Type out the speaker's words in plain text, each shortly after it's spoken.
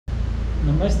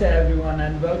Namaste everyone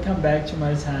and welcome back to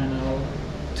my channel.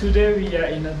 Today we are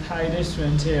in a Thai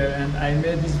restaurant here and I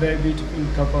met this very beautiful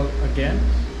couple again.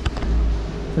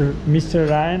 Mr.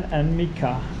 Ryan and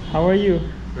Mika. How are you?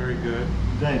 Very good.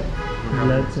 Good.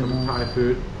 Glad to Some know. Thai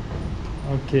food.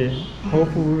 Okay.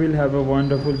 Hope we will have a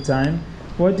wonderful time.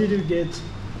 What did you get?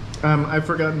 I've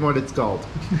forgotten what it's called.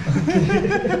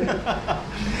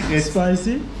 It's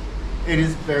Spicy? It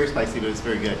is very spicy, but it's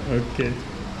very good. Okay.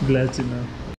 Glad to know.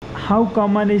 How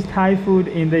common is Thai food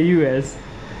in the US?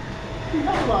 We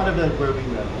have a lot of it where we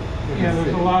live. Yeah,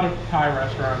 there's a lot of Thai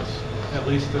restaurants, at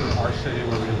least in our city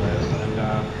where we live,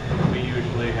 and we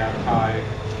usually have Thai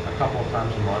a couple of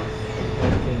times a month.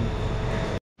 Okay.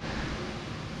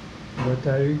 What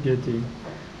are you getting?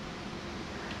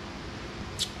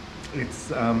 It's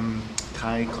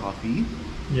Thai coffee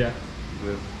Yeah.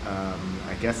 with,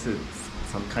 I guess it's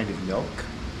some kind of milk.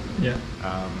 Yeah.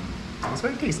 It's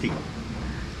very tasty.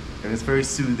 And it's very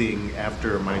soothing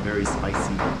after my very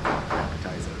spicy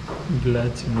appetizer.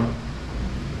 Glad to know.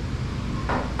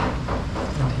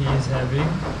 And he is having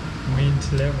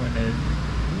mint lemonade.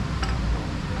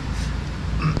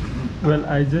 Well,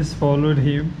 I just followed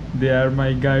him. They are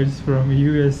my guides from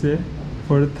USA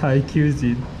for Thai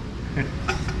cuisine.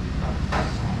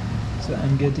 So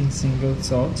I'm getting single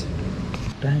salt.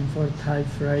 Time for Thai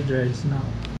fried rice now.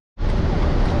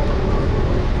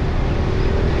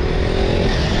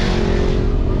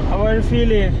 How are you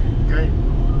feeling? Great.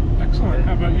 Excellent.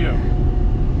 How about you?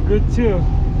 Good too.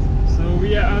 So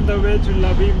we are on the way to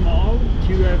Lobby Mall,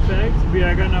 QFX. We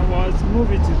are gonna watch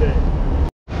movie today.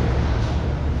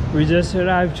 We just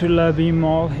arrived to Lobby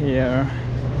Mall here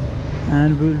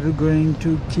and we'll be going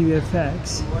to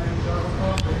QFX.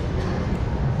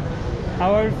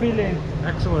 How are you feeling?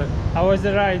 Excellent. How was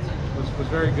the ride? Was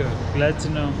very good. Glad to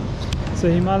know. So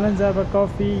Himalayan Java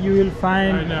coffee you will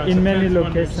find I know, it's in the many 10th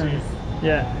one we've locations. seen.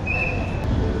 Yeah.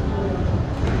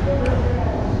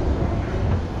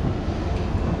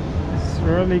 It's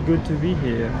really good to be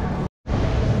here.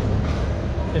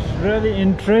 It's really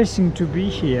interesting to be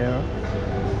here.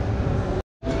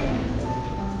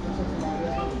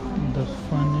 The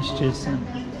fun station.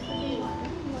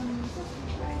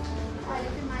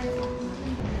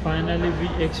 Finally we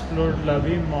explored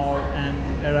Lobby Mall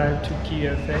and arrived to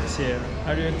QFX here.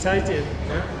 Are you excited?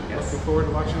 Yeah. Looking forward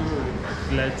to watching the movie.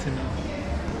 Glad to know.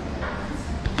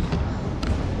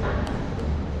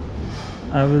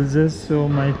 I will just show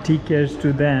my tickets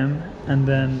to them and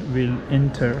then we'll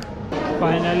enter.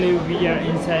 Finally we are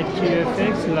inside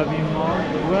QFX Lobby Mall.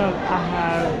 Well, I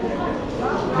have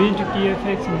been to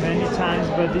QFX many times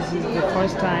but this is the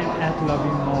first time at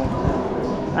Lobby Mall.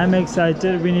 I'm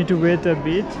excited. We need to wait a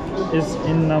bit. It's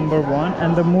in #1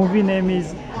 and the movie name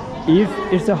is If.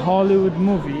 It's a Hollywood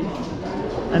movie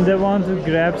and they want to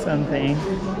grab something.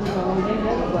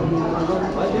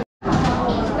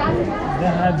 They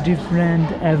have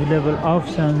different available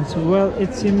options. Well,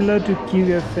 it's similar to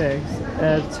QFX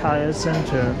at Chaya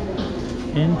Center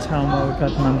in Thamel,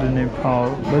 Kathmandu,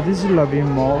 Nepal. But this is Lobby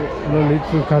Mall,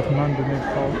 Lalitpur, Kathmandu,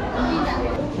 Nepal.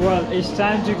 Well, it's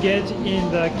time to get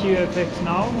in the QFX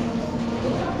now.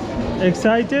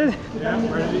 Excited? Yeah,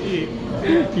 ready to eat.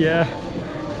 Yeah.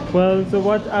 Well, so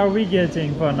what are we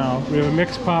getting for now? We have a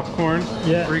mixed popcorn,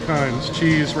 Yeah. 3 kinds: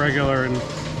 cheese, regular, and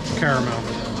caramel.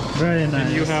 Very nice.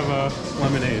 And you have a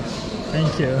lemonade.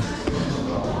 Thank you.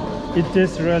 It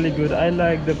tastes really good. I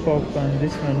like the popcorn,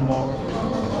 this one more.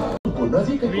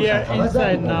 We are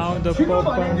inside now. The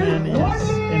popcorn man is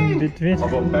in between. So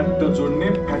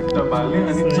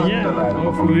yeah,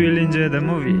 hope we will enjoy the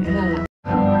movie.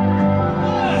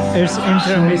 It's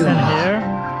intermission here.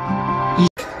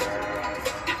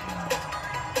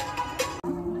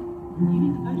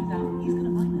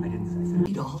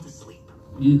 All to sleep.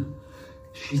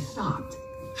 She stopped.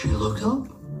 She looked up.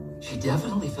 She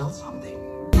definitely felt something.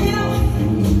 I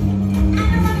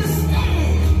don't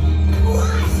understand.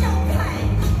 Why so bad?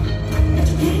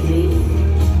 Baby,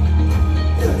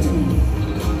 look to me.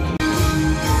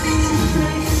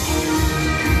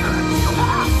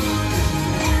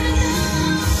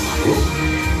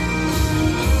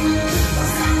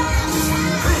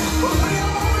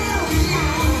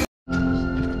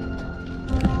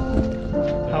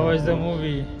 How was the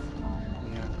movie?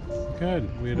 Good.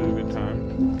 We had a good time.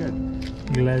 Good.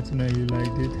 Glad to know you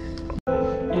liked it.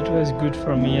 It was good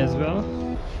for me as well.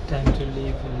 Time to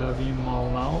leave Lobby Mall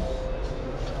now.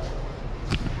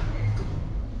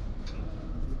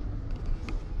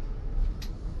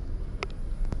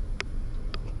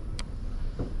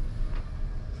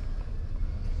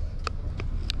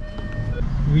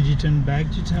 We returned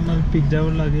back to Tamil, picked our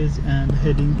luggage and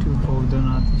heading to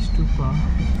Bodhanath Stupa.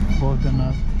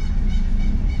 Bodhanath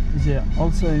is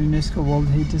also a UNESCO World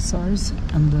Heritage Site,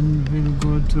 and then we'll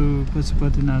go to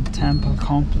Pashupatinath Temple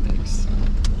Complex.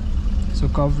 So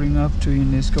covering up to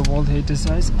UNESCO World Heritage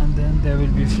Sites, and then they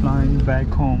will be flying back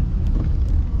home.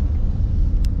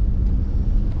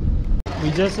 We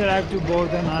just arrived to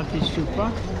Bhutan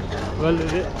Stupa. Well,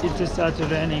 it started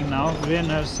raining now.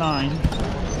 Rainer sign.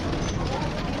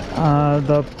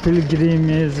 The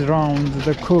pilgrimage round,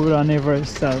 the cobra never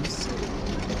stops.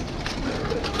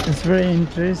 It's very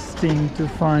interesting to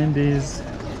find these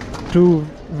two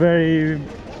very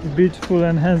beautiful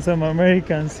and handsome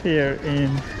Americans here in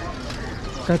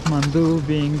Kathmandu,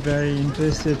 being very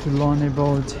interested to learn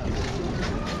about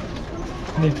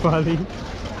Nepali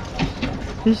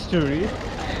history.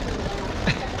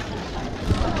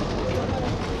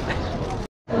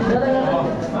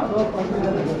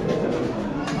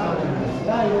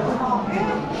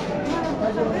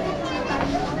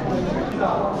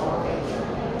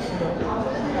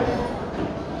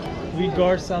 We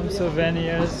got some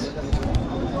souvenirs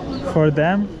for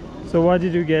them. So what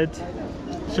did you get?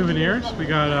 Souvenirs. We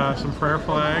got some prayer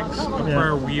flags, a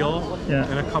prayer wheel,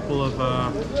 and a couple of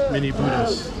mini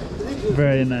Buddhas.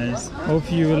 Very nice. Hope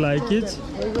you like it.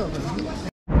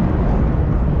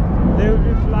 They will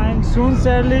be flying soon.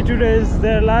 Sadly, today is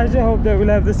their last day. Hope they will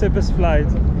have the safest flight.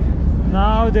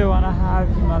 Now they want to have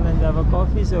Himalayan Java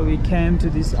coffee, so we came to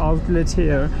this outlet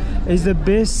here. It's the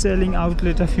best selling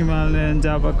outlet of Himalayan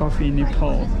Java coffee in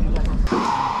Nepal.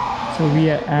 So we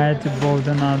are at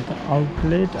Bodhanath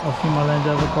outlet of Himalayan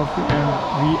Java coffee, and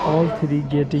we all three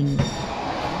getting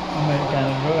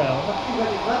American Royal.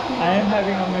 I am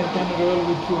having American Royal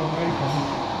with 2 Americans.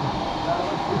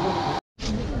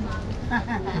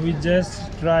 We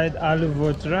just tried aloo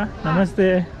botra.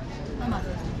 Namaste.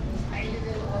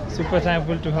 Super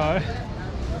thankful to her.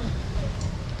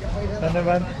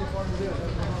 Dhanyawaad.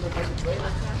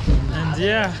 And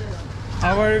yeah,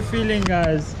 how are you feeling,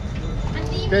 guys?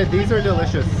 Good, these are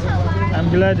delicious. I'm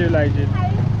glad you liked it.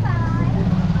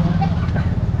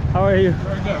 How are you?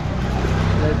 Very good.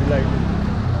 Glad you liked it.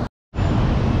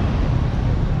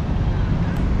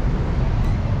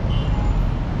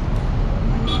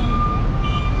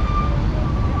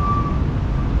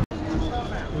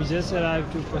 We just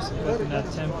arrived to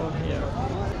Pashupatinath Temple here.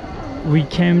 We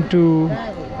came to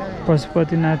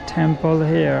Pashupatinath Temple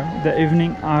here. The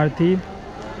evening Aarti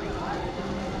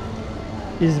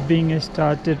is being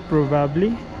started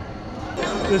probably.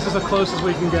 This is the closest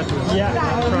we can get to it. Yeah,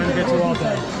 Trying to get to all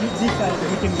that. This side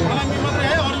we can go.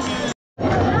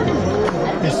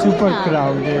 It's super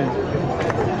crowded.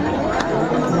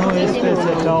 No space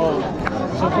at all.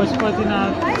 So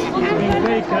Pashupatinath is being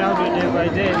very crowded day by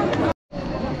day.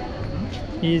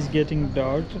 He is getting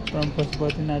dirt from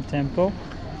Pashupatinath Temple.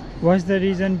 What's the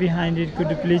reason behind it? Could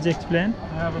you please explain?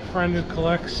 I have a friend who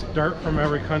collects dirt from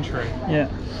every country. Yeah,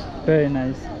 very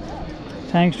nice.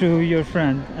 Thanks to your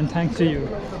friend, and thanks to you.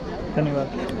 Dhanyawaad.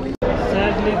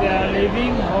 Sadly, they are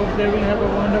leaving. Hope they will have a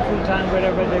wonderful time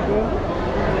wherever they go.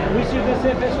 Wish you the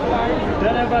safest flight.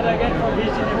 Dhanyawaad again for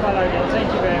visiting Nepal again. Thank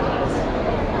you very much.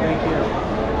 Thank you.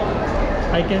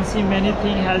 I can see many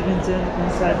things has been changed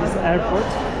inside this airport.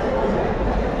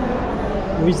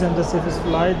 Wish them the safest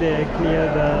flight. They clear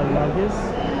the luggage.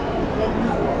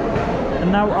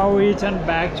 And now I will return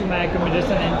back to my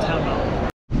accommodation in Tamil.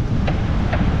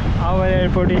 Our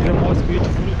airport is the most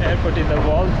beautiful airport in the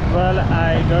world. Well,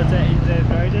 I got an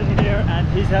driver here and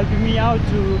he's helping me out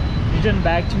to return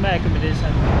back to my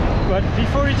accommodation. But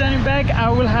before returning back, I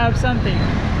will have something.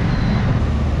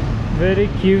 Very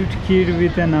cute kid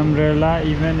with an umbrella,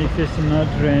 even if it's not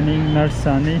raining, not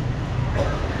sunny.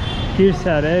 Kids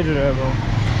are adorable.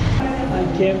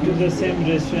 I came to the same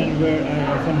restaurant where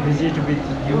I often visit with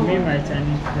Yumi, my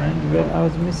Chinese friend, where I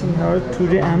was missing her.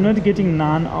 Today I'm not getting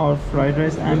naan or fried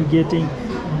rice, I'm getting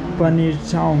paneer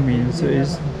chow mein. So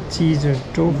it's cheese or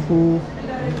tofu.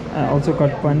 I also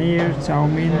got paneer, chow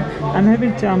mein. I'm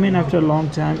having chow mein after a long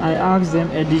time. I asked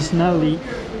them additionally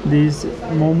this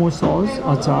momo sauce,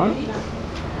 achar.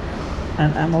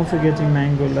 And I'm also getting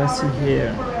mango lassi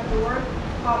here.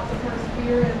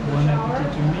 Bon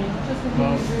appetit to me.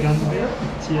 Well, gambe.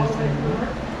 Cheers.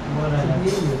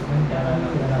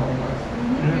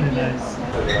 Really nice.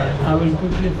 I will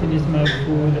quickly finish my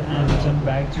food and return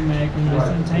back to my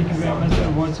accommodation. Thank you very much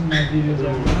for watching my videos,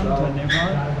 everyone.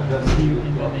 Dhanyawaad. See you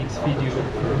in the next video.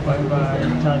 Bye bye.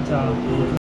 Tata.